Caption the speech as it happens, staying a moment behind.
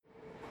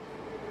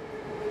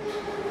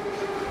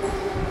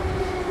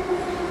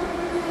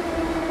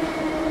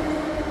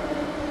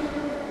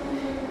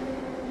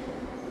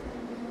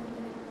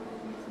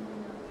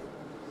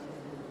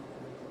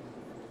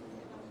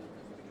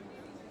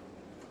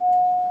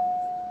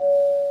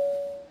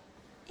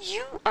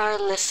are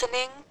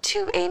listening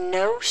to a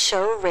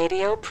no-show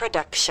radio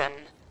production.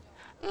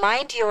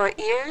 Mind your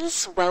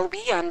ears while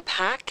we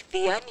unpack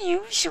the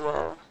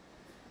unusual.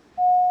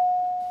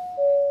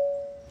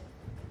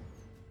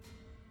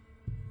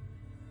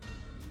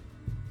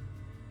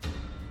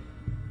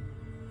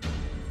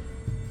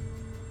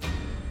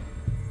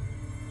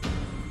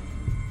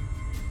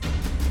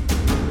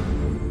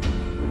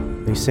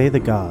 They say the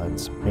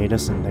gods made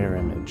us in their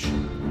image.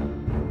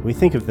 We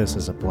think of this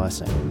as a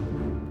blessing.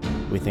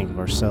 We think of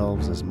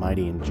ourselves as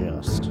mighty and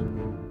just,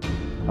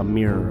 a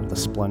mirror of the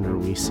splendor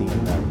we see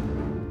in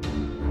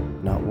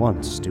them. Not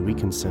once do we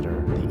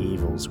consider the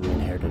evils we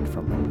inherited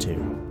from them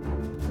too.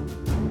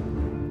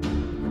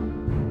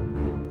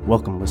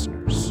 Welcome,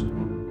 listeners,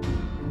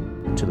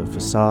 to the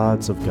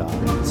Facades of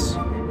Gods.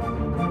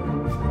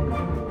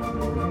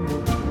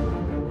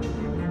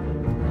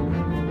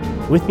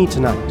 With me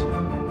tonight,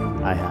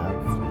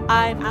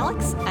 I'm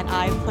Alex, and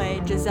I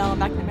play Giselle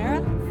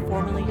McNamara,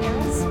 formerly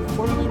Eris,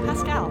 formerly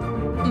Pascal.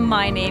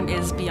 My name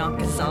is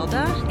Bianca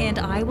Zelda, and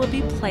I will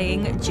be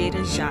playing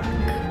Jada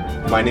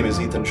Jacques. My name is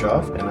Ethan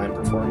Schaff, and I'm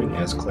performing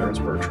as Clarence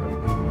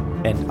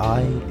Bertram. And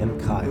I am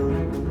Kyle,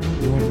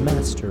 your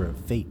master of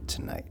fate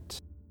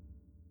tonight.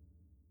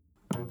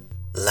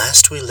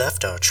 Last we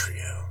left our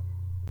trio,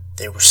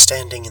 they were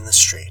standing in the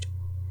street,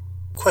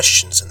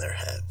 questions in their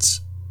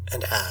heads,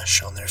 and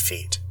ash on their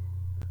feet.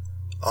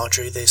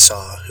 Audrey they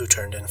saw who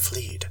turned and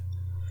fleed,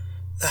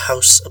 the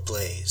house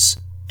ablaze,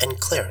 and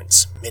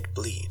Clarence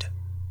mid-bleed.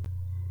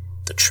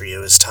 The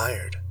trio is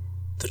tired,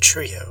 the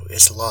trio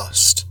is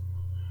lost.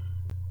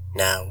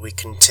 Now we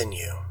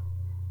continue,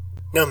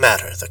 no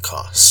matter the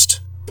cost.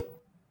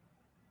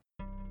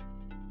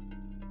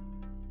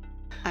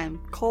 I'm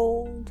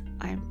cold,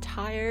 I'm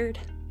tired.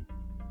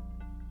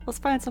 Let's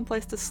find some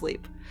place to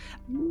sleep.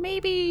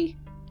 Maybe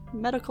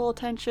medical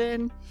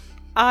attention.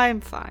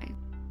 I'm fine.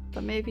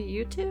 But maybe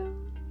you two?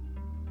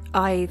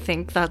 I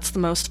think that's the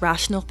most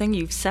rational thing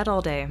you've said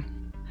all day.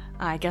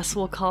 I guess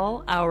we'll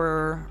call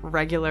our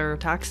regular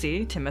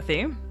taxi,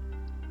 Timothy.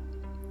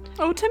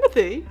 Oh,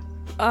 Timothy?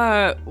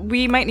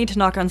 We might need to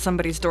knock on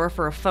somebody's door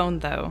for a phone,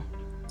 though.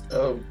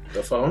 Oh,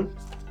 the phone?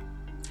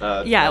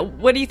 Yeah,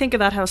 what do you think of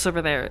that house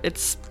over there?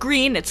 It's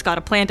green, it's got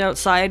a plant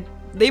outside.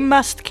 They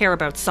must care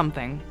about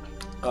something.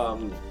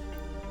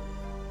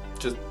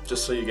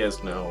 Just so you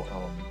guys know,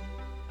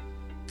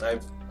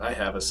 I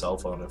have a cell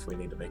phone if we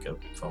need to make a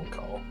phone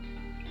call.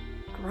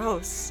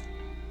 Gross.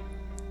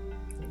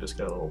 I just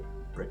got a little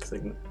brick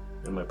thing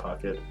in my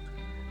pocket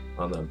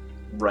on the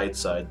right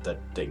side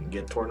that didn't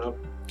get torn up,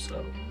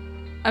 so...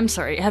 I'm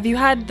sorry, have you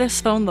had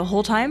this phone the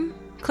whole time,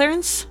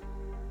 Clarence?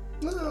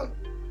 A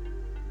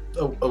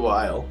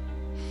while.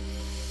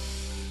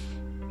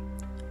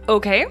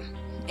 Okay.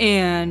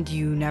 And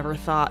you never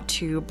thought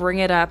to bring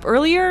it up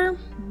earlier?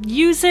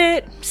 Use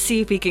it?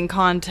 See if we can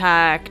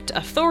contact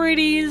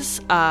authorities?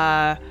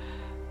 I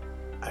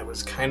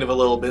was kind of a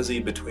little busy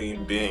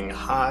between being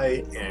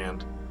high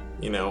and,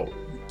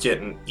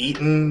 getting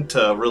eaten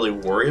to really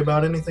worry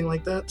about anything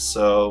like that.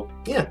 So,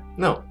 yeah,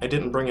 no, I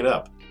didn't bring it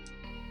up.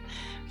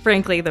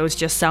 Frankly, those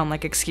just sound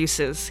like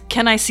excuses.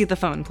 Can I see the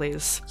phone,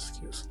 please?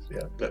 Excuses,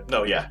 yeah.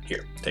 No, yeah,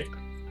 here, take it.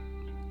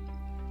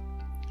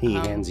 He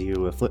hands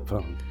you a flip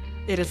phone.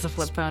 It is a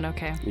flip phone,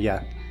 okay.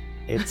 Yeah,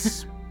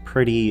 it's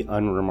pretty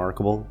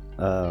unremarkable.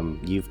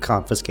 You've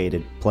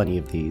confiscated plenty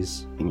of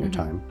these in your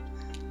time.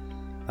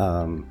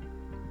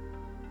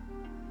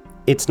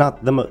 It's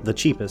not the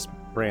cheapest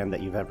brand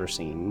that you've ever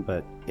seen,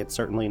 but it's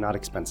certainly not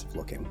expensive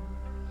looking.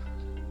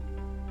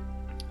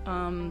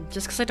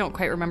 Just because I don't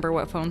quite remember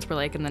what phones were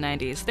like in the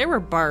 90s. There were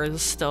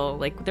bars still,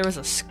 like, there was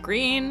a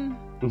screen.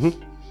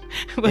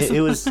 Mm-hmm.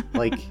 It was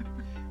like,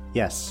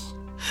 yes.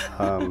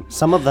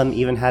 Some of them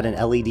even had an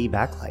LED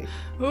backlight.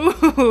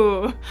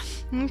 Ooh,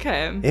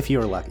 okay. If you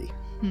were lucky.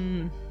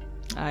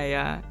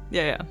 Yeah.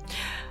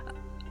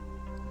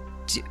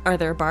 Are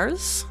there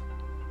bars?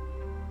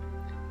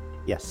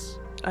 Yes.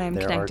 I am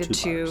there connected are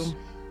two to... bars.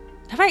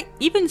 Have I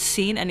even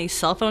seen any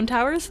cell phone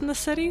towers in the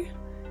city?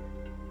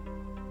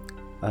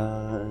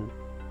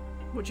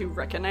 Would you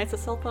recognize a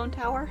cell phone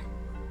tower?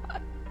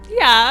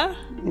 Yeah.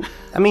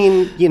 I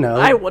mean,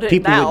 I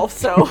wouldn't now,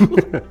 so...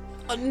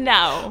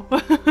 No.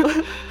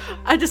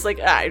 I just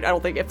I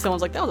don't think if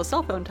someone's like, that was a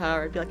cell phone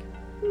tower, I'd be like,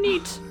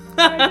 neat.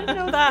 I didn't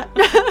know that.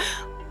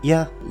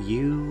 Yeah,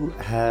 you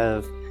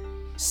have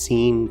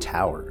seen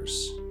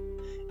towers.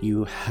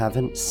 You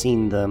haven't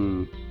seen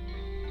them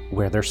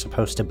where they're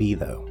supposed to be,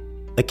 though.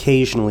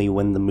 Occasionally,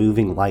 when the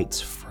moving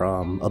lights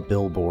from a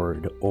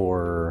billboard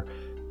or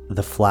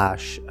the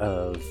flash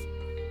of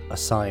a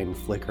sign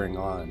flickering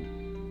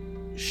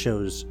on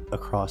shows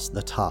across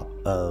the top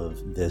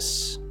of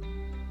this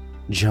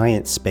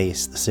giant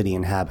space the city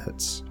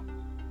inhabits,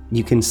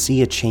 you can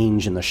see a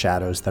change in the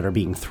shadows that are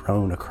being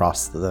thrown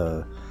across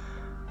the,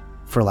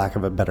 for lack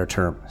of a better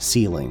term,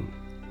 ceiling.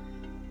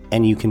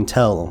 And you can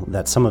tell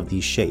that some of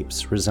these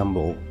shapes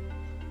resemble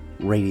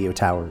radio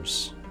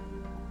towers,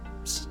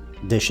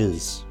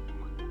 dishes,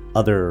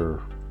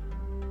 other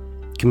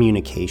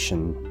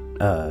communication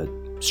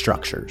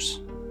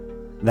structures.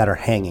 that are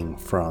hanging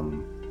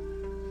from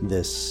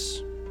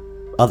this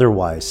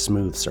otherwise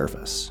smooth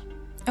surface.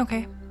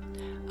 Okay.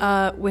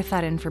 With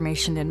that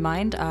information in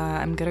mind,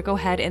 I'm gonna go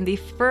ahead, and the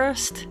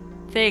first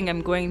thing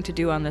I'm going to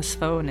do on this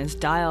phone is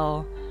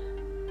dial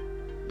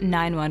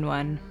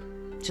 911,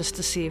 just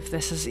to see if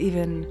this is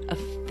even a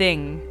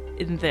thing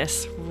in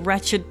this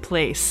wretched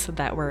place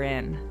that we're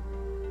in.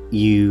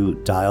 You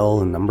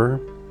dial a number,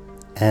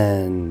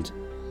 and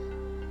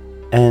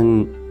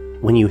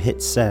when you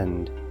hit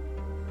send,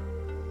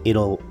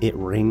 it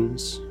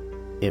rings,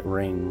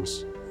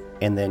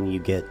 and then you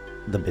get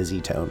the busy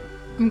tone.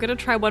 I'm gonna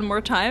try one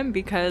more time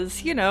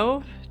because,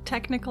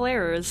 technical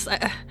errors.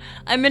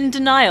 I'm in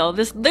denial.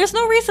 There's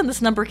no reason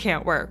this number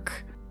can't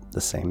work.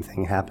 The same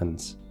thing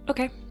happens.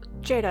 Okay.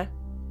 Jada,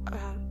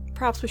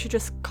 perhaps we should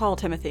just call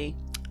Timothy.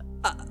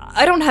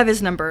 I don't have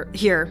his number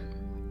here.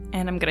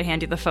 And I'm gonna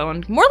hand you the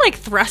phone. More like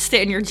thrust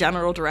it in your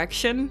general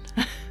direction.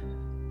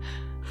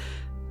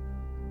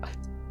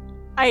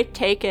 I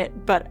take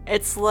it, but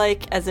it's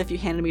like as if you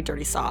handed me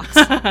dirty socks.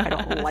 I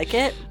don't like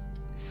it.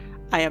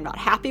 I am not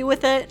happy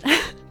with it.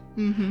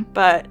 Mm-hmm.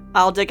 But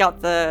I'll dig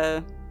out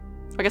I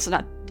guess it's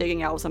not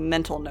digging out, it was a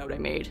mental note I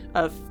made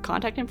of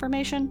contact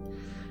information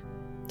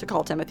to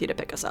call Timothy to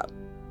pick us up.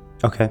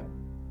 Okay.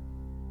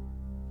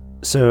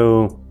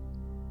 So,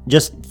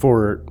 just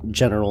for your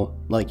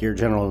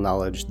general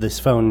knowledge, this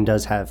phone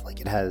does have,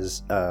 it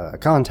has a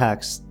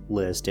contacts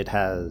list. It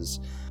has,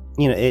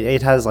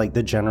 it has,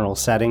 the general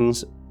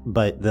settings,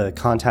 but the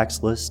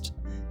contacts list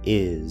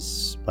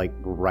is,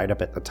 right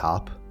up at the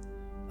top.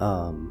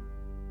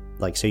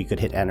 So you could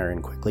hit enter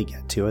and quickly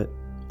get to it.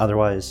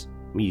 Otherwise,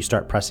 when you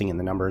start pressing in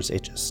the numbers,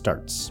 it just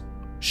starts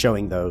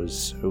showing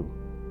those. So,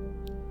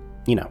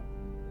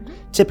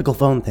 typical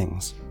phone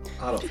things.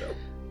 Autofill.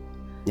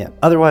 Yeah.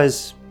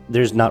 Otherwise,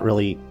 there's not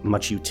really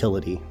much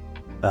utility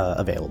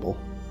available.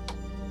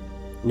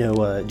 No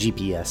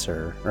GPS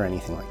or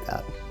anything like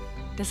that.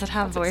 Does it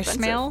have That's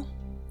voicemail?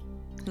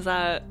 Is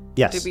that...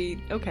 Yes.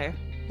 Okay.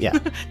 Yeah.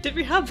 Did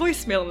we have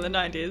voicemail in the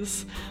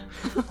 90s?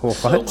 What?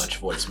 So much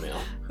voicemail.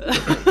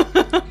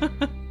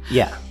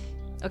 Yeah.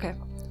 Okay.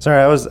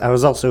 Sorry, I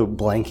was also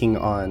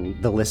blanking on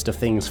the list of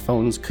things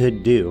phones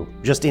could do,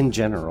 just in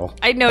general.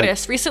 I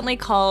noticed. Recently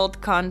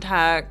called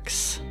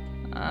contacts.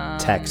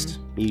 Text.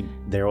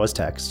 There was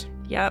text.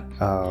 Yep.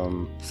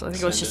 So I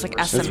think it was just like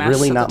SMS. There's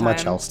really at not the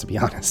much time. else, to be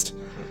honest.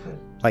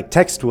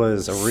 Text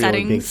was a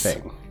really big Settings.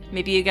 thing.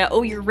 Maybe you got,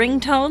 your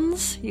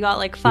ringtones. You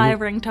got 5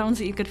 ringtones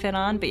that you could fit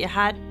on, but you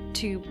had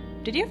to...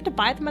 Did you have to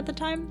buy them at the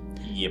time?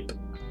 Yep.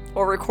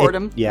 Or record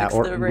them Yeah, next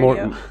or to the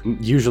radio.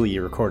 usually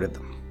you recorded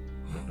them.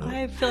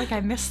 I feel like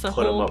I missed the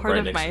Put them whole up part right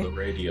of next my to the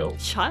radio.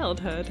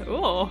 childhood.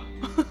 Oh.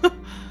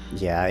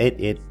 Yeah,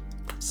 it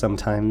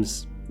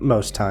sometimes,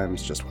 most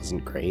times, just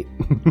wasn't great.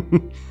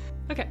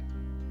 Okay.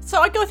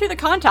 So I go through the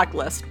contact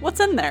list. What's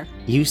in there?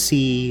 You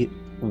see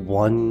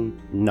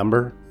one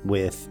number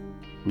with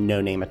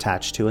no name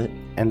attached to it,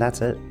 and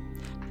that's it.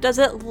 Does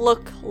it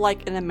look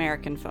like an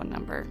American phone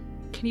number?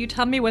 Can you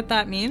tell me what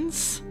that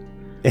means?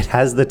 It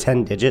has the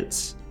 10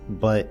 digits,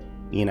 but,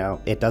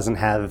 it doesn't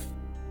have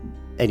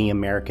any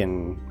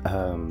American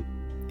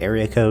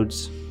area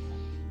codes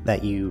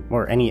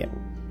or any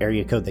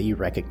area code that you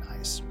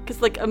recognize.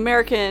 Because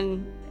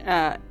American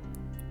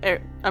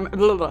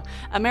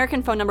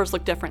American phone numbers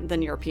look different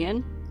than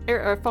European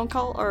phone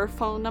call or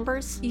phone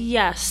numbers.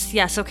 Yes.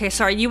 Okay,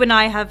 sorry. You and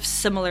I have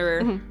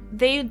similar...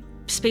 They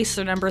space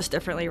their numbers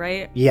differently,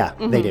 right? Yeah,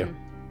 they do.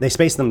 They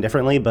space them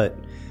differently, but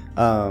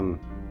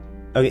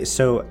okay,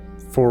 so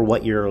for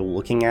what you're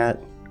looking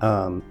at,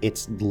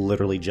 it's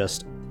literally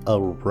just a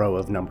row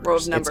of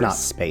numbers. It's not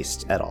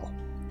spaced at all.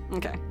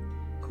 Okay,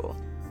 cool.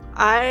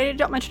 I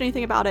don't mention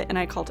anything about it, and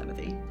I call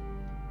Timothy.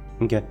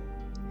 Okay.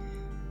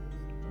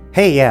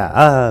 Hey,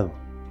 yeah,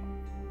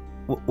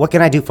 what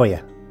can I do for you?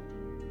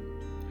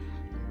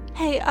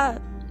 Hey,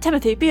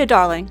 Timothy, be a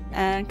darling,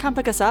 and come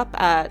pick us up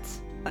at...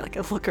 I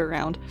look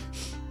around.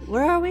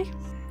 Where are we?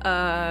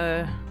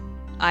 I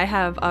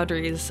have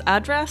Audrey's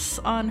address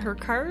on her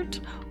card.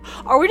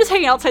 Are we just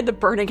hanging outside the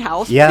burning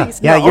house? Yeah, Please,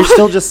 yeah, no. you're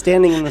still just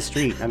standing in the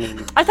street. I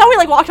mean, I thought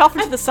we walked off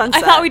into the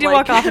sunset. I thought we did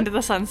walk off into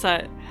the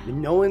sunset.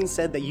 no one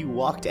said that you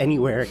walked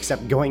anywhere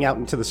except going out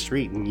into the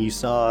street and you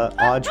saw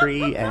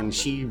Audrey and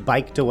she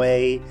biked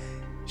away.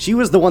 She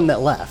was the one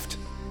that left.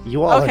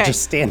 You all are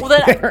just standing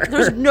there.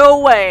 There's no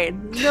way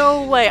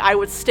I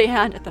would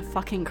stand at the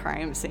fucking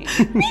crime scene.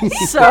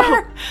 So,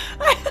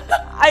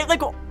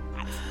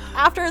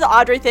 after the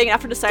Audrey thing,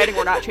 after deciding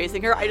we're not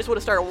chasing her, I just would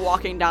have started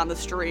walking down the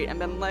street and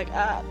been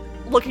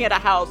looking at a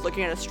house,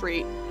 looking at a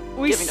street,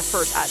 We giving the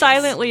first address.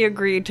 silently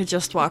agreed to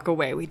just walk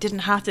away. We didn't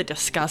have to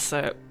discuss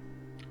it.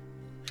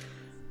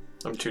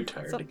 I'm too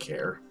tired to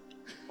care.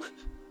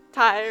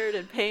 Tired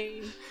and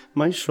pain.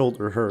 My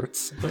shoulder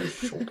hurts. My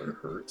shoulder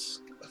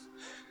hurts.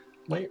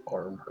 My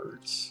arm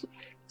hurts.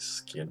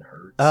 Skin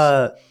hurts.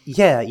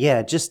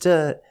 Yeah, just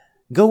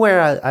go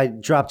where I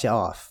dropped you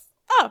off.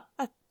 Oh,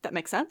 that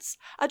makes sense.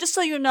 Just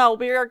so you know,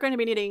 we are going to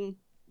be needing...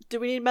 Do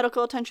we need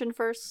medical attention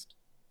first?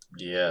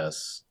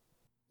 Yes.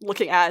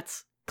 Looking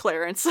at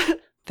Clarence.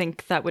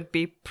 think that would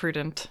be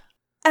prudent.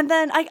 And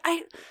then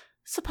I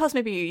suppose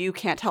maybe you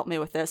can't help me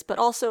with this, but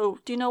also,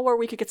 do you know where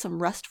we could get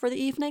some rest for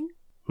the evening?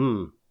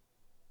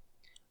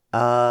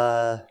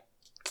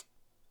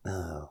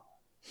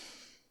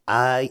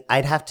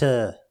 I'd have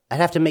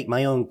to make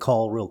my own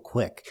call real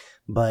quick,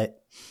 but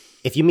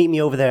if you meet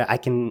me over there, I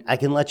can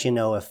let you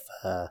know if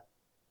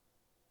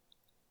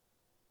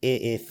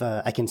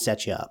I can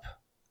set you up.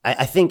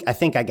 I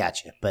think I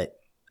got you, but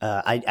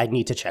I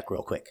need to check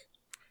real quick.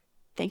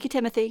 Thank you,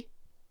 Timothy.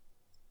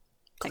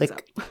 Click.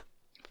 Thanks up.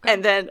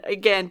 And then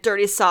again,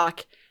 dirty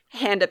sock,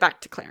 hand it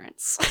back to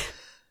Clarence.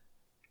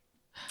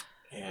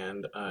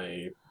 And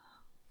I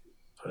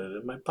put it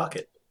in my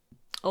pocket.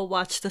 I'll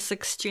watch this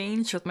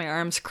exchange with my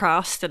arms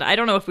crossed, and I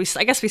don't know if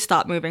I guess we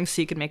stopped moving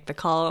so you can make the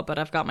call, but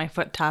I've got my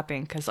foot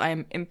tapping because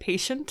I'm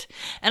impatient,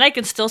 and I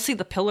can still see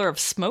the pillar of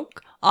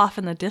smoke off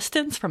in the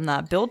distance from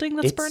that building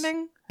that's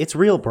burning. It's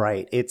real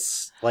bright.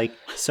 It's like,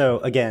 so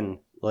again,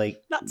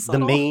 like the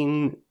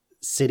main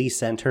city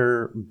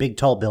center, big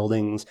tall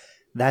buildings,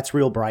 that's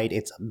real bright.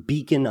 It's a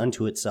beacon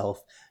unto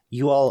itself.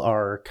 You all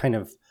are kind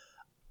of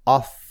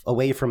off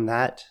away from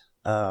that,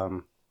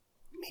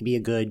 maybe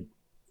a good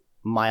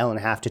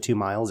 1.5 to 2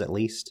 miles at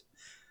least.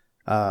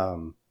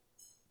 And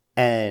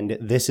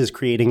this is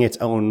creating its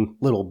own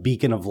little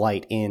beacon of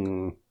light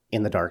in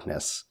the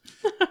darkness.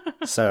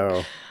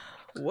 So,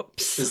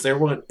 whoops. Is there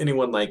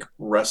anyone like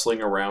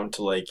wrestling around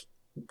to like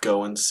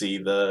go and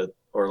see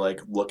or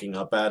like looking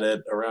up at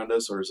it around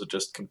us, or is it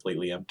just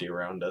completely empty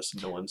around us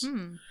and no one's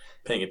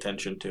paying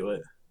attention to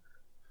it?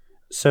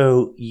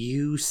 So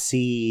you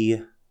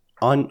see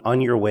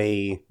on your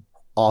way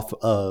off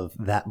of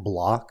that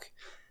block,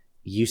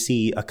 you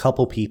see a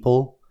couple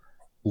people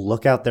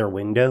look out their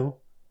window,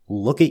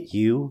 look at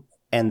you,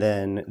 and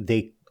then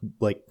they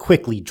like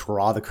quickly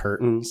draw the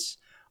curtains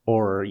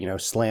or,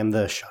 slam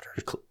the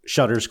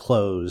shutters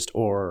closed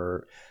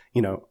or,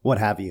 what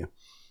have you.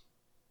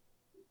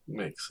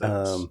 Makes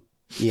sense.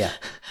 Yeah.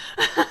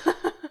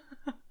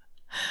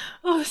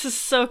 Oh, this is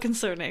so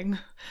concerning.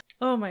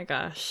 Oh my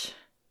gosh.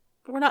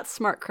 We're not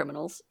smart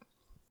criminals.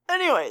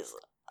 Anyways,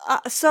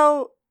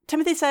 so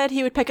Timothy said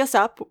he would pick us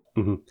up.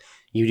 Mm-hmm.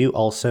 You do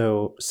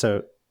also,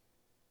 so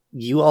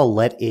you all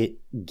let it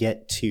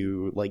get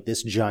to like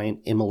this giant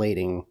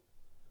immolating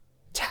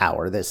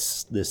tower,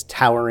 this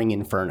towering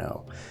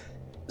inferno.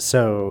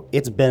 So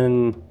it's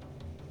been,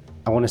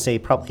 I want to say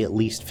probably at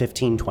least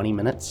 15-20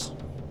 minutes.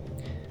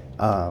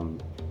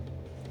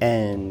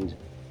 And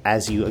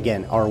as you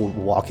again are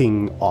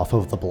walking off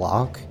of the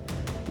block,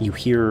 you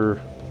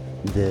hear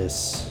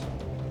this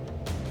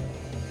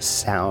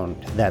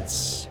sound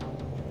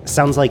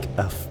sounds like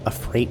a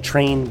freight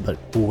train, but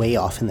way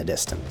off in the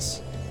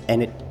distance.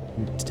 And it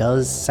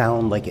does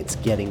sound like it's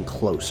getting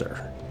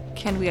closer.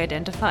 Can we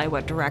identify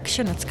what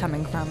direction it's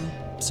coming from?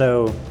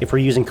 So if we're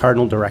using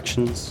cardinal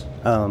directions,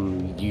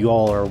 you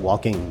all are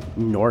walking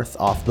north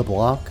off the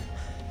block.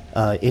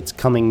 It's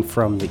coming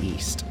from the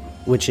east,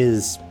 which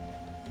is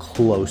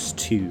close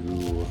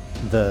to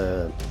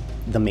the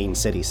main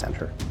city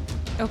center.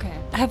 Okay.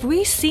 Have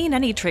we seen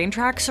any train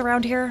tracks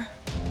around here?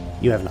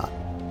 You have not.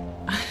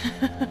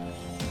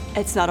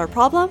 It's not our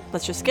problem.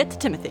 Let's just get to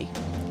Timothy.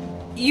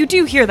 You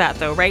do hear that,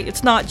 though, right?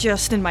 It's not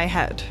just in my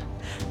head.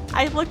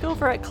 I look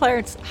over at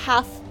Clarence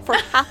for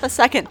half a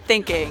second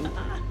thinking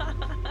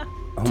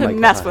Oh to my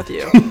mess God. with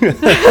you.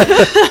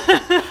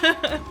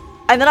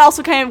 And then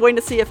also kind of waiting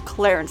to see if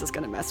Clarence is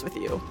going to mess with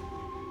you.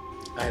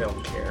 I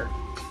don't care.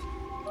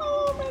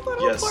 Oh, my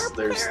little Yes, poor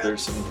there's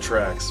Clarence. some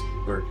tracks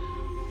where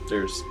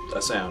there's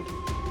a sound.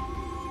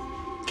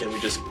 Can we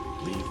just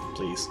leave,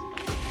 please?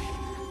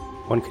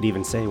 One could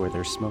even say where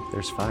there's smoke,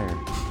 there's fire.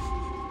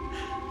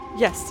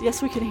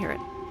 Yes, we can hear it.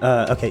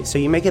 Okay, so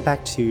you make it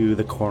back to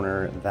the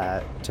corner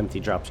that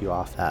Timothy dropped you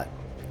off at,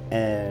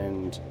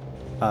 and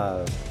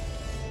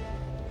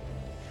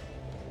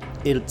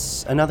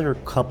it's another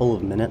couple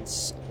of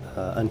minutes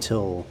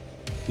until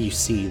you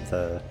see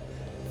the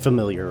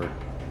familiar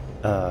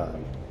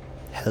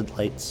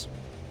headlights.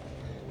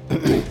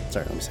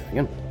 Sorry, let me say that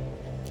again.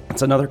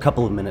 It's another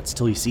couple of minutes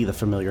till you see the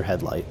familiar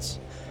headlights.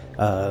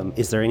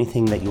 Is there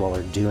anything that you all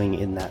are doing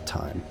in that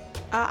time?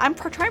 I'm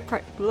trying.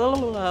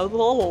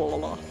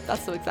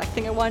 That's the exact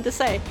thing I wanted to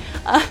say.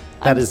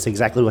 That is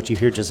exactly what you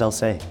hear Giselle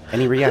say.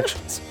 Any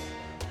reactions?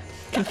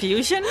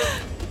 Confusion?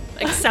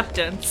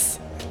 Acceptance.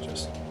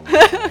 Just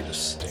stare.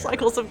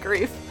 Cycles of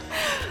grief.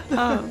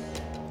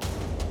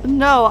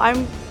 No,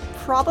 I'm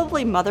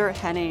probably mother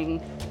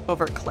henning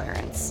over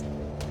Clarence.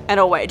 In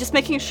a way, just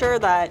making sure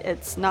that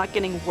it's not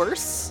getting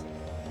worse.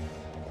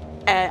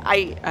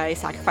 I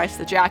sacrificed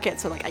the jacket,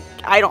 so like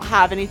I don't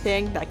have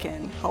anything that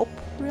can help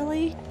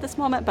really at this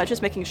moment, but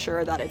just making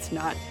sure that it's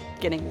not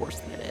getting worse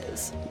than it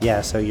is.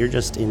 Yeah, so you're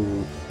just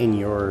in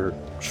your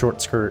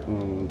short skirt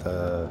and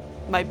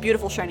My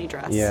beautiful shiny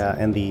dress. yeah,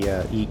 and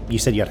the you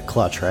said you had a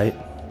clutch, right?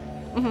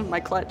 Mm-hmm, my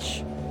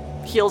clutch.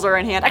 Heels are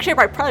in hand. Actually,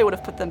 I probably would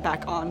have put them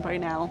back on by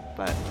now,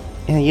 but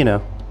Yeah,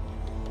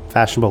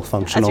 fashionable,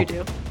 functional. as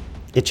you do.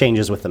 It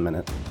changes with the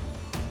minute.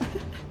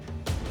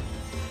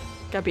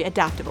 Gotta be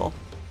adaptable.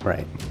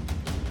 Right.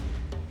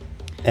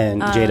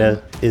 And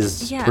Jada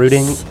is yes.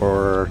 brooding,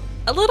 or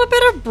A little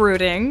bit of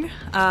brooding.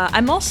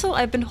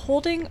 I've been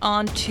holding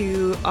on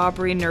to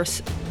Audrey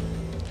Nurse's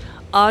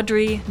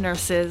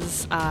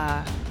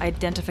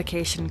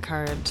identification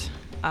card.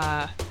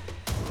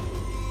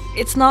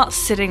 It's not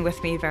sitting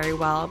with me very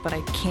well, but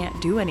I can't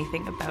do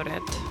anything about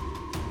it.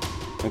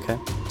 okay.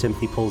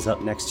 Timothy pulls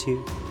up next to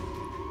you,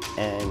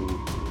 and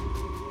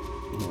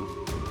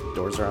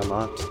doors are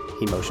unlocked.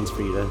 He motions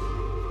for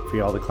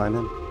you all to climb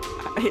in.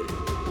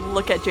 I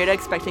look at Jada,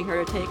 expecting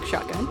her to take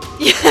shotgun.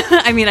 Yeah,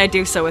 I mean, I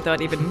do so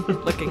without even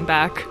looking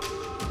back.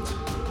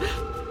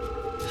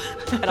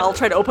 And I'll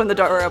try to open the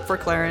door up for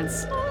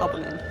Clarence. Help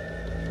him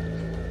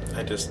in.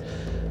 I just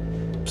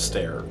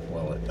stare.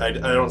 Well, I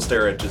don't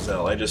stare at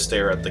Giselle. I just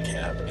stare at the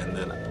cab, and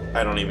then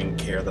I don't even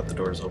care that the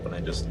door's open. I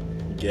just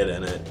get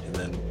in it, and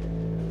then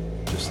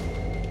just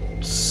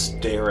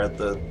stare at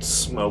the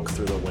smoke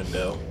through the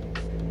window.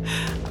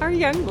 Our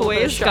young boy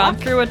bit of has gone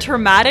shock. through a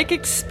traumatic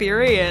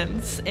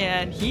experience,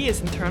 and he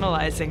is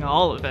internalizing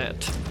all of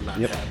it. I'm not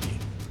Yep. happy.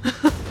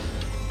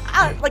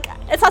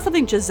 It's not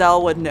something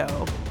Giselle would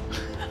know.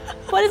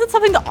 But is it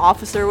something the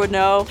officer would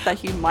know, that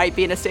he might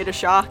be in a state of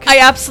shock? I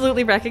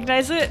absolutely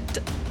recognize it.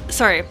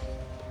 Sorry.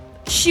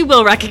 She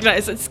will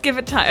recognize it. Give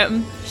it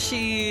time.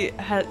 She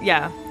has...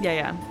 Yeah.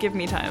 Give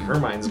me time. Her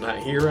mind's not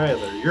here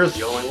either. You're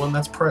the only one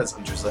that's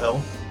present,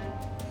 Giselle.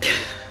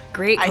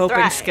 Great I coping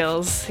thrive.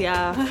 skills.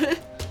 Yeah.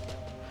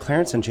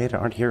 Clarence and Jada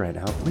aren't here right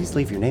now. Please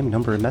leave your name,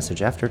 number, and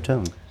message after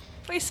tone.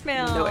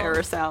 Voicemail. No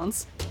error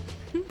sounds.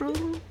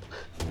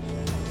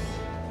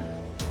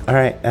 All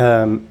right,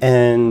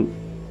 and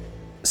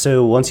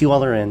so once you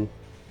all are in,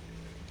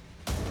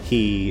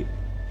 he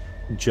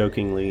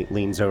jokingly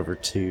leans over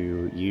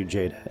to you,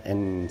 Jada,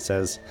 and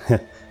says,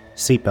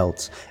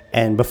 "Seatbelts."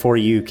 And before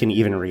you can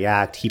even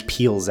react, he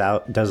peels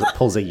out,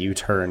 pulls a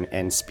U-turn,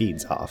 and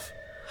speeds off.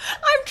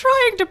 I'm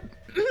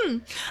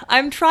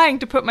trying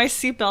to put my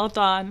seatbelt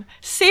on.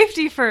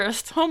 Safety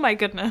first. Oh my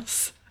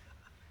goodness.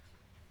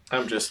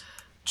 I'm just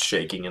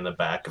shaking in the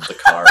back of the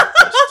car,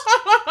 just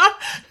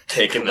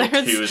taking the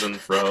Clarence. twos and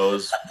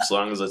throws, as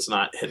long as it's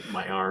not hitting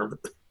my arm.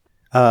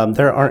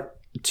 There aren't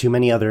too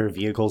many other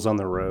vehicles on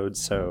the road,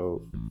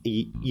 so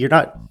you're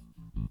not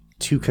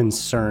too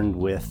concerned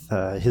with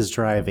his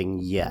driving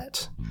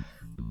yet.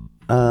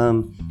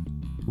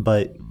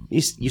 But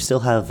you still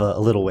have a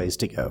little ways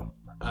to go.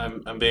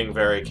 I'm being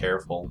very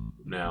careful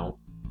now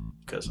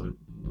because I'm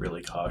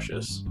really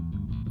cautious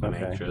and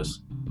Okay.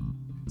 anxious.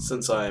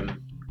 Since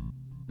I'm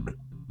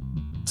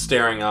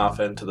staring off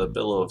into the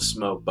billow of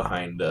smoke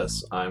behind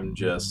us, I'm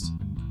just,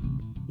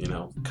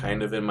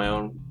 kind of in my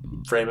own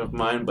frame of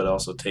mind, but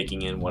also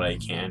taking in what I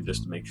can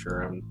just to make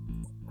sure I'm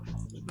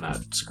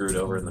not screwed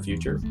over in the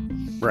future.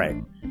 Right.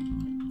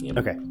 Yep.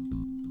 Okay.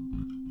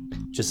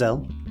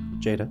 Giselle?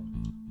 Jada?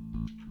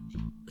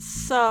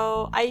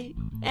 So I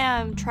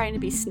am trying to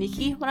be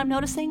sneaky when I'm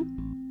noticing.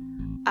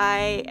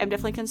 I am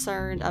definitely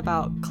concerned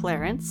about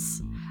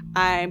Clarence.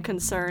 I'm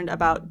concerned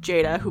about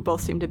Jada, who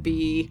both seem to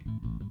be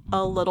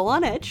a little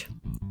on edge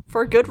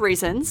for good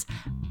reasons.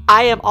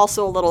 I am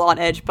also a little on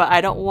edge, but I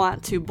don't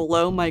want to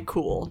blow my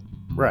cool.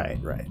 Right.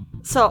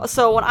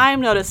 So what I'm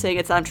noticing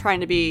is I'm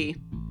trying to be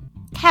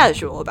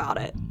casual about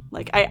it.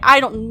 Like I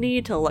don't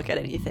need to look at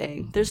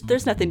anything.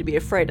 There's nothing to be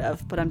afraid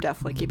of, but I'm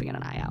definitely keeping an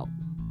eye out.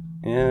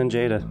 And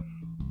Jada,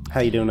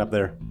 how you doing up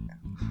there?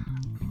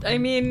 I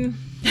mean,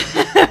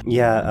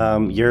 Yeah,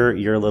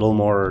 you're a little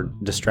more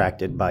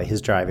distracted by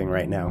his driving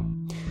right now.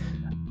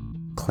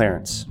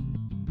 Clarence,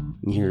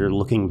 you're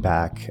looking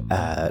back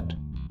at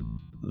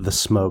the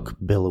smoke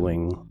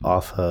billowing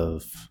off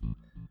of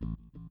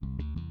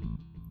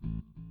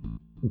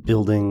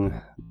building.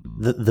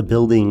 The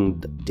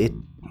building,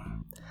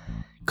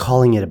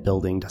 calling it a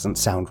building doesn't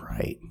sound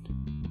right.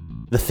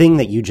 The thing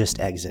that you just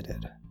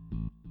exited.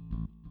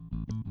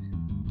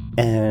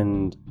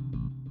 And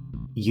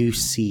you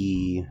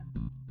see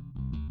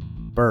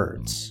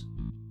birds,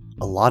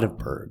 a lot of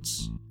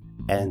birds,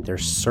 and they're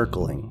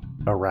circling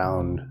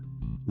around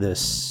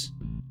this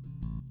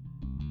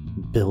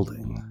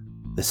building,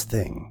 this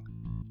thing.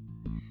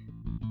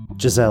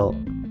 Giselle,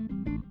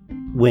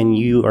 when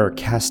you are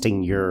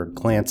casting your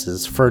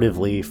glances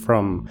furtively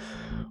from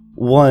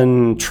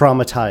one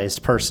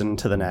traumatized person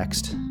to the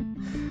next,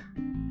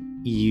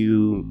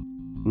 you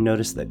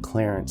notice that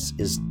Clarence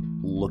is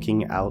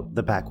looking out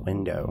the back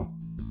window,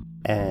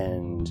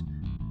 and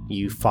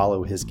you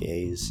follow his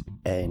gaze,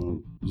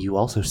 and you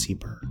also see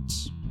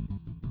birds.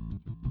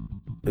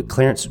 But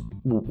Clarence,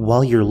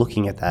 while you're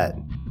looking at that,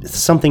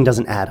 something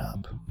doesn't add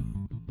up.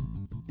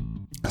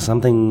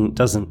 Something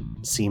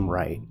doesn't seem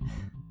right.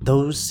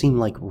 Those seem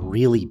like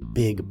really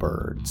big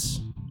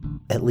birds,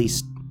 at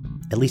least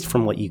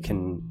from what you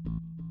can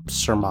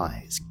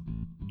surmise.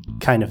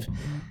 Kind of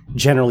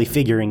generally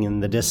figuring in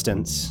the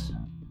distance.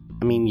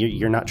 I mean,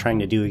 you're not trying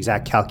to do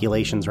exact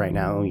calculations right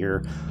now.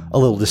 You're a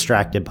little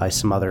distracted by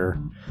some other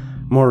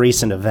more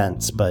recent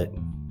events, but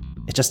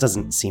it just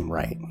doesn't seem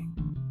right.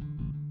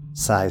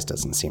 Size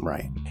doesn't seem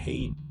right.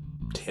 Hey,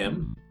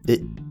 Tim?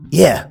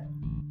 Yeah.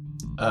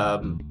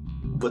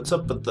 What's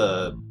up with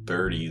the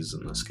birdies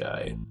in the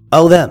sky?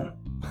 Oh, them.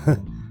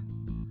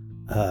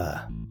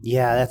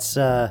 Yeah, that's,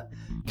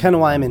 kind of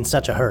why I'm in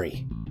such a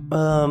hurry.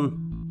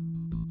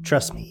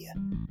 Trust me,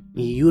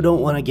 you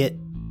don't want to get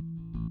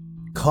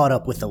caught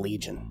up with the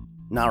Legion.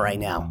 Not right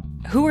now.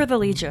 Who are the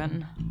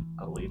Legion?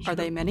 A legion Are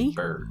they of many?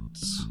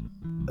 birds.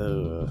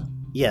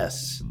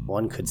 Yes,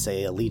 one could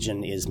say a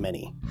legion is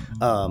many.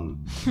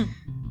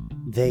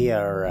 They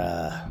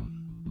are,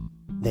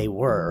 they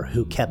were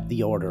who kept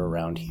the order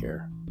around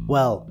here.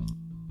 Well,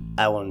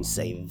 I wouldn't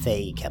say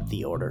they kept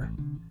the order.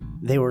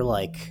 They were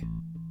like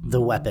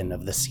the weapon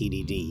of the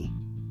CDD.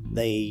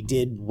 They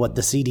did what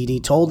the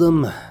CDD told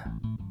them.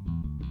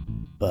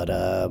 But,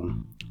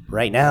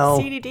 right now...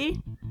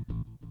 CDD?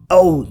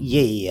 Oh,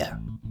 yeah.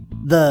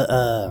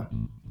 The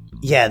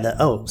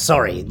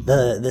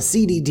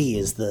CDD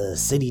is the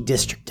City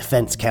District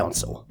Defense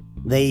Council.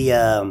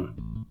 They're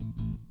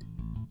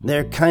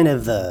kind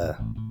of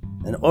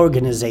an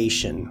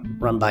organization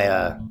run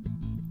by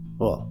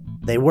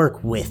they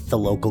work with the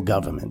local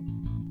government.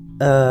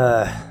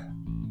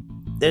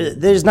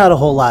 There's not a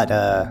whole lot,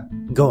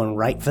 going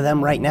right for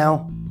them right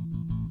now.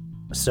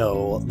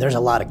 So there's a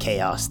lot of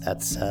chaos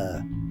that's,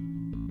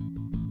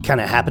 kind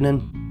of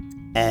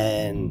happening.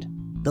 And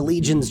the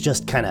Legion's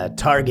just kind of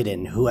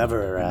targeting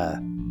whoever,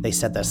 they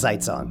set their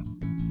sights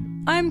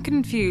on. I'm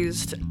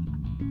confused.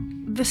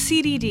 The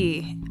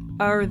CDD,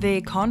 are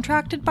they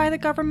contracted by the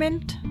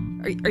government?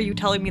 Are you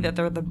telling me that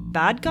they're the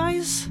bad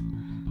guys?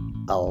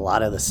 A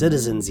lot of the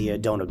citizens here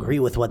don't agree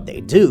with what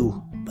they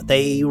do, but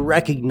they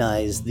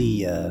recognize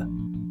the,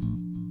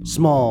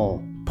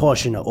 small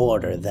portion of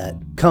order that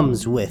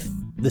comes with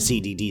the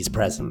CDD's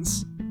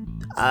presence.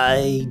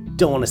 I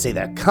don't want to say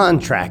they're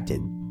contracted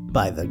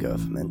by the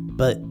government,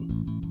 but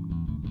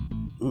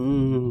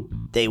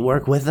they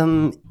work with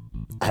them.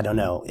 I don't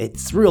know.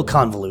 It's real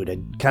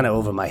convoluted, kind of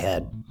over my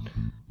head.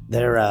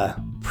 They're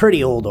a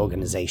pretty old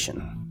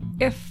organization.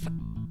 If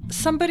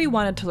somebody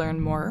wanted to learn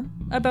more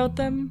about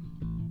them,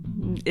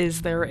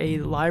 is there a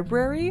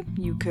library?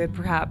 You could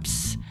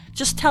perhaps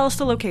just tell us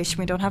the location.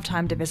 We don't have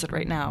time to visit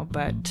right now,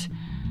 but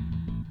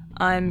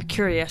I'm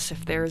curious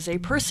if there's a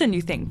person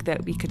you think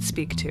that we could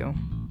speak to.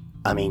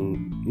 I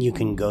mean, you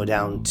can go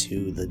down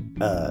to the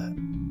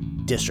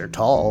district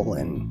hall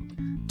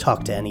and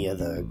talk to any of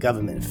the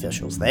government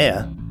officials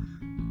there.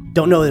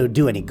 Don't know it would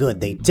do any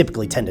good. They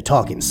typically tend to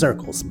talk in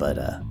circles, but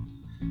Oh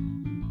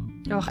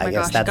I my gosh,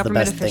 gosh, that's the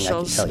government best thing I can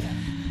officials. tell you.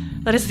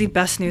 That is the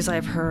best news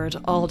I've heard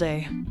all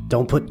day.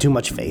 Don't put too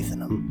much faith in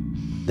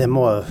them. They're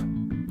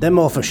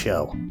more for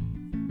show.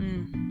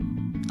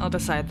 I'll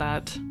decide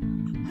that.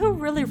 Who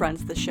really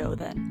runs the show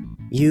then?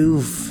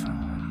 You've,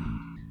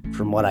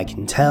 from what I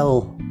can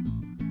tell,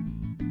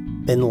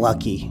 been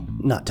lucky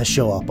not to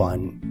show up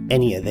on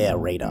any of their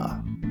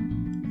radar.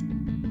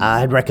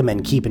 I'd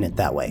recommend keeping it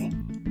that way.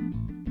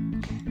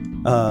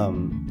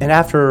 And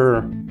after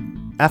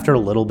a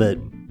little bit,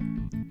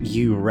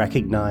 you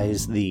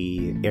recognize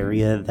the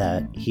area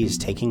that he's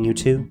taking you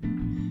to.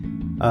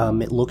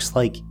 It looks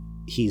like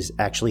he's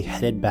actually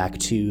headed back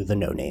to the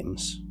No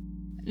Names.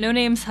 No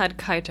Names had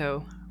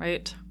Kaito,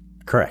 right?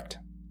 Correct.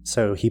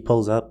 So he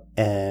pulls up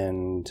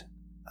and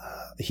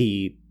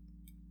he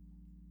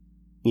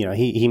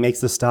makes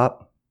the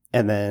stop,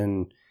 and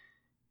then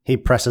he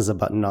presses a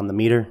button on the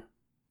meter,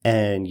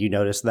 and you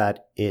notice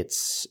that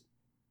it's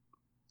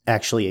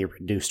actually a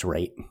reduced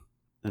rate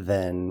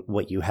than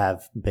what you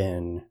have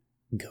been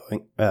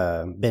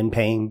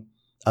paying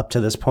up to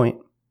this point.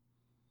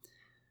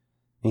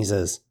 He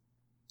says,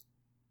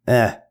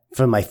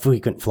 for my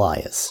frequent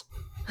flyers.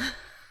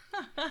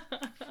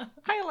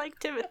 I like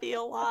Timothy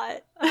a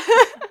lot.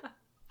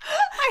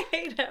 I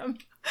hate him.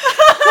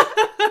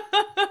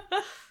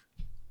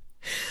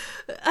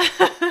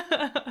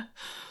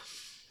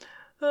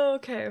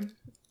 Okay.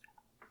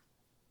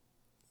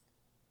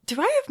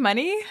 Do I have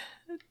money?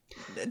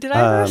 Did I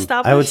ever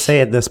establish? I would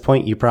say at this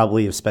point you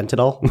probably have spent it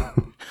all.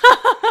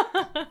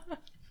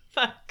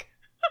 Fuck.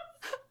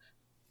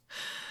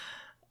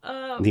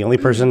 The only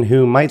person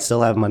who might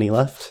still have money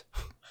left.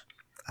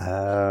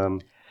 I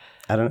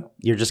don't know.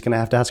 You're just going to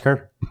have to ask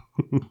her.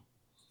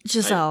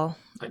 Giselle,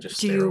 I just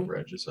Do stare you- over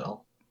at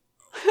Giselle.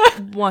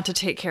 want to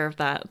take care of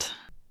that?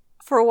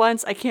 For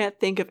once, I can't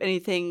think of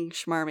anything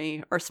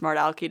schmarmy or smart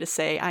alecky to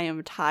say. I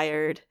am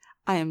tired.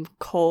 I am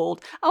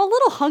cold. I'm a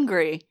little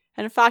hungry.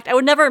 And in fact, I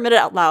would never admit it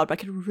out loud, but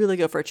I could really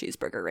go for a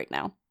cheeseburger right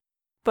now.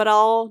 But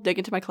I'll dig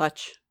into my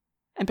clutch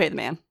and pay the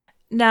man.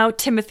 Now,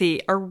 Timothy,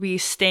 are we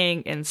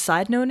staying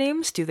inside No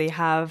Names? Do they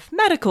have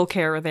medical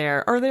care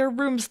there? Are there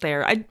rooms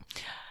there?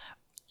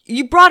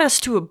 You brought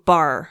us to a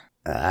bar.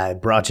 I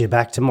brought you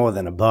back to more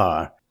than a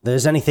bar. If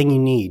there's anything you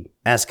need,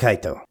 ask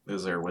Kaito.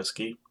 Is there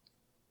whiskey?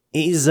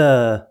 He's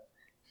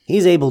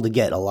able to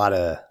get a lot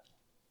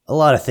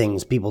of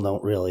things people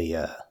don't really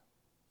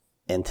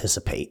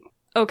anticipate.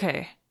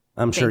 Okay,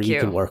 I'm sure Thank you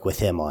you. can work with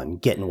him on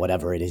getting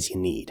whatever it is you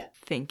need.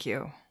 thank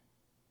you.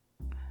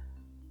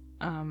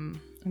 I'm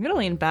gonna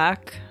lean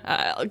back.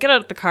 I'll get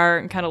out of the car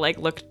and kind of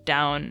look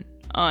down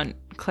on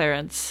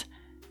Clarence.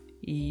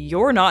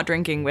 You're not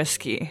drinking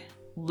whiskey.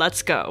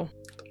 let's go.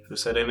 Who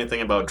said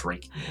anything about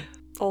drinking?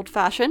 Old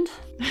fashioned.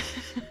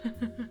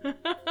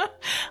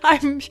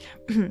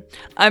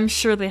 I'm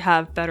sure they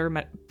have better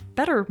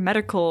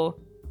medical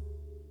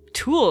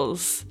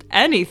tools,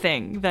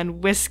 anything,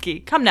 than whiskey.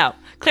 Come now,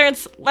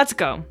 Clarence, let's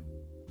go.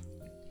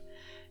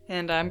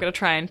 And I'm gonna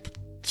try and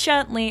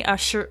gently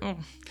usher.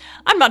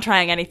 I'm not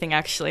trying anything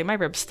actually. My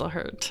ribs still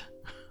hurt.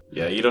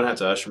 Yeah, you don't have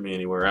to usher me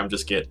anywhere. I'm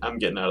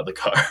getting out of the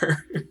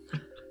car.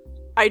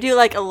 I do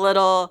like a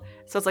little,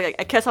 so it's like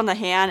a kiss on the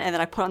hand, and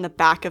then I put on the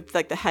back of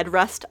like the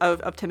headrest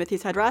of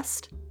Timothy's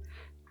headrest.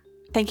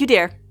 Thank you,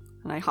 dear.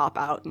 And I hop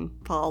out and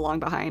follow along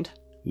behind.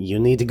 You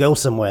need to go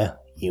somewhere.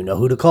 You know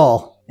who to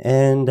call.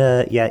 And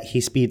he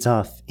speeds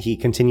off. He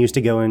continues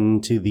to go in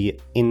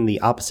the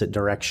opposite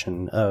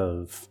direction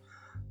of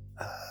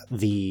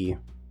the,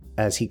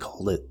 as he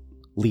called it,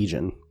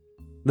 Legion.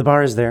 The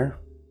bar is there.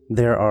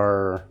 There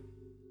are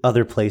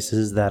other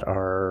places that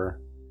are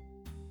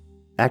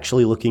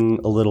actually looking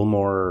a little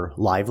more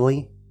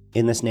lively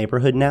in this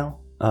neighborhood now.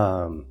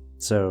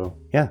 So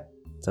yeah,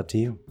 it's up to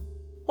you.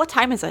 What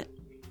time is it?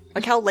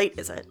 Like, how late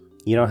is it?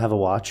 You don't have a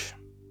watch,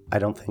 I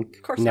don't think.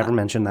 Of course Never not.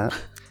 mentioned that.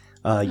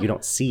 You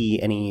don't see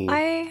any.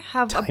 I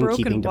have a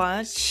broken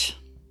watch.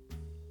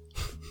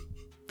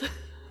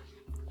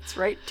 That's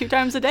right, 2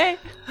 times a day.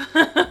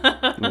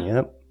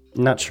 Yep.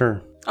 Not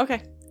sure.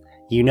 Okay.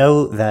 You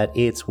know that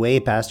it's way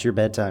past your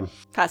bedtime.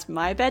 Past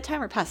my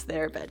bedtime or past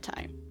their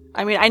bedtime?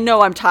 I mean, I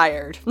know I'm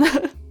tired.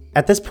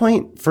 At this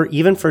point, for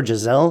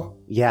Giselle,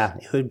 yeah,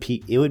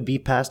 it would be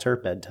past her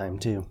bedtime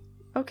too.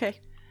 Okay.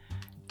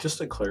 Just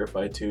to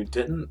clarify too,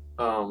 didn't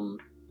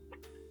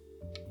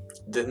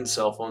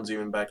cell phones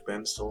even back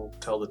then still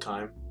tell the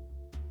time?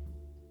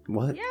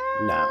 What?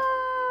 No.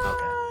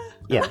 Okay.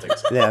 Yeah. So.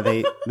 Yeah,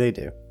 they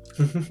do.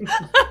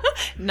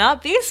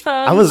 Not these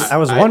phones. I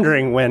was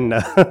wondering when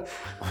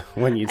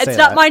you'd say It's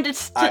not that. mine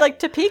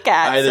to peek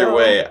at. Either so.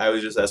 way, I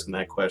was just asking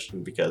that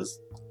question because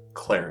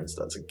Clarence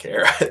doesn't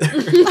care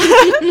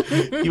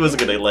either. He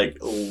wasn't gonna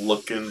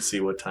look and see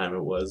what time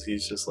it was.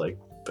 He's just like,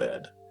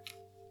 bed.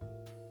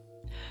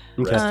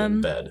 Okay. Rest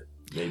in bed.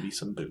 Maybe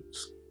some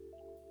booze.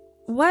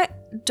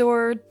 What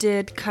door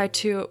did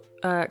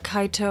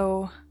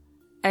Kaito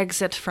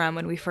exit from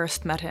when we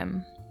first met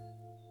him?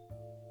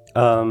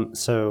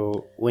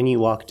 So when you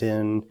walked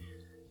in,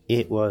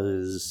 it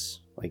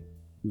was like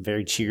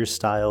very Cheers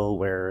style,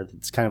 where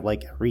it's kind of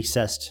like a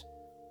recessed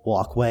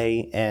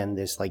walkway and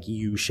this like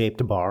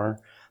U-shaped bar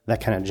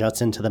that kind of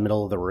juts into the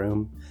middle of the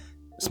room.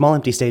 Small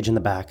empty stage in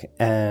the back,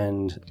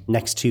 and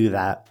next to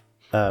that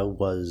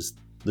was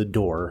the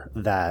door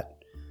that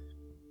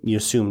you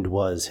assumed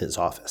was his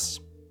office.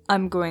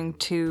 I'm going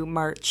to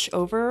march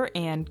over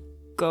and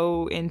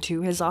go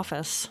into his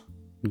office.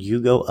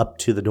 You go up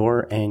to the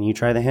door and you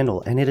try the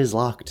handle, and it is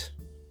locked.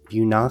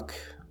 You knock,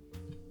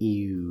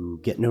 you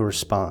get no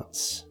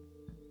response.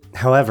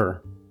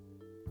 However,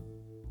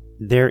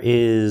 there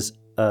is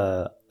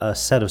a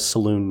set of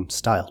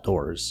saloon-style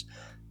doors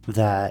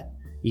that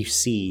you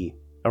see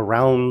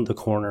around the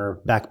corner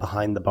back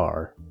behind the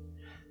bar.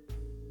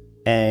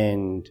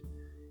 And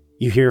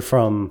you hear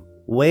from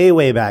way,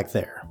 way back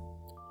there,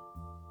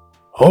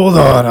 "Hold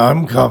on,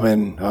 I'm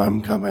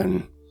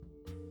coming.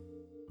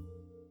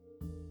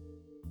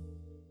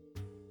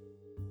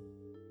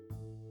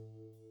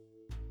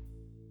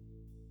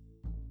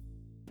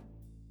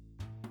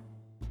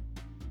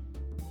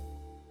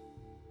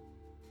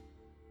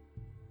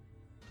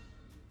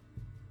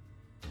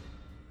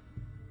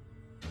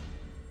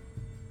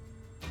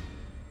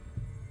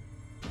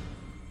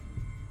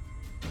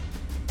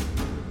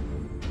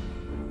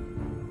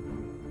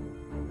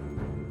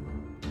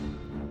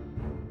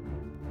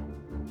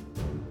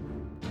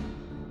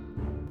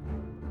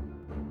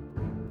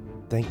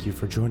 Thank you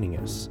for joining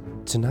us.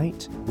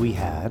 Tonight, we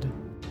had...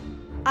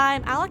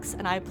 I'm Alex,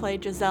 and I play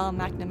Giselle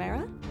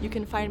McNamara. You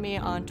can find me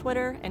on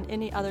Twitter and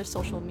any other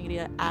social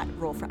media at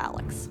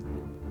Roll4Alex.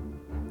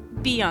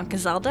 Bianca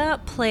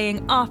Zelda,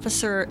 playing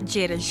Officer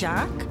Jada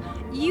Jacques.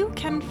 You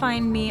can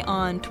find me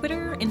on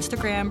Twitter,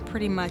 Instagram,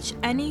 pretty much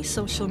any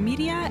social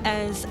media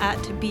as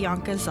at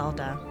Bianca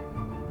Zelda.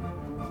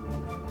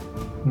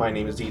 My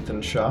name is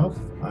Ethan Schaff.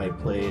 I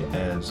play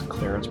as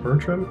Clarence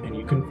Bertram, and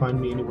you can find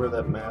me anywhere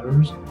that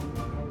matters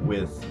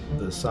with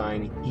the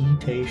sign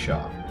E-Tay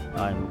Shop.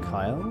 I'm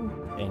Kyle,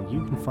 and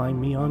you can find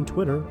me on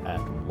Twitter at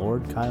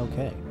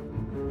LordKyleK.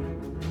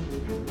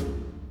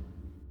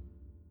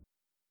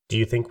 Do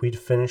you think we'd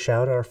finish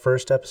out our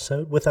first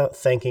episode without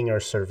thanking our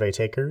survey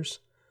takers?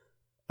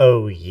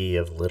 Oh, ye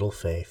of little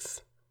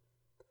faith.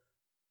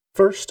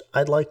 First,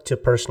 I'd like to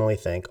personally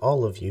thank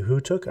all of you who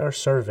took our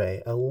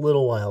survey a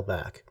little while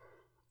back.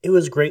 It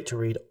was great to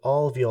read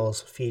all of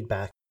y'all's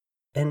feedback,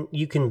 and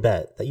you can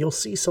bet that you'll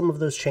see some of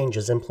those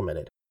changes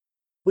implemented.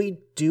 We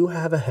do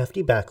have a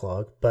hefty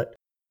backlog, but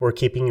we're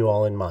keeping you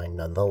all in mind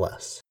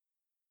nonetheless.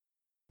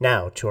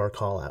 Now to our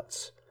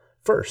callouts.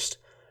 First,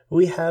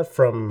 we have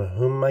from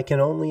whom I can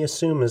only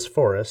assume is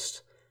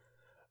Forrest.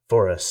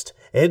 Forrest,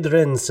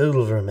 Edrin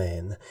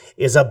Silvermane,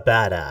 is a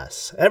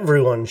badass.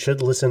 Everyone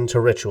should listen to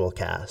Ritual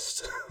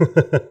Cast.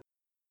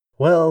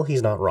 Well,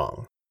 he's not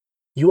wrong.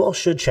 You all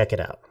should check it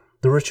out.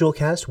 The Ritual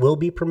Cast will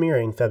be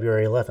premiering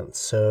February 11th,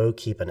 so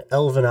keep an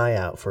elven eye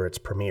out for its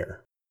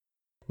premiere.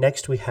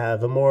 Next, we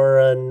have a more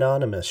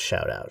anonymous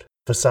shout-out.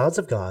 Facades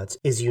of Gods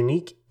is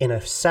unique in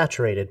a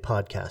saturated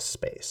podcast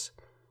space.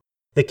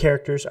 The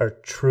characters are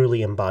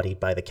truly embodied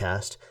by the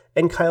cast,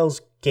 and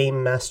Kyle's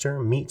game master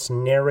meets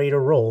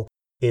narrator role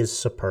is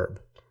superb.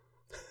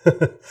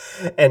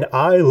 And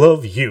I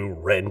love you,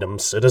 random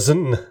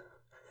citizen.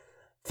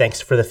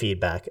 Thanks for the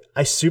feedback.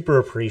 I super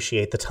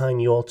appreciate the time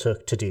you all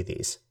took to do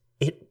these.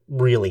 It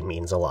really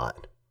means a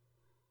lot.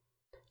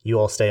 You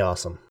all stay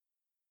awesome.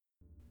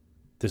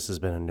 This has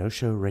been a No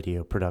Show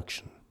Radio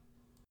production.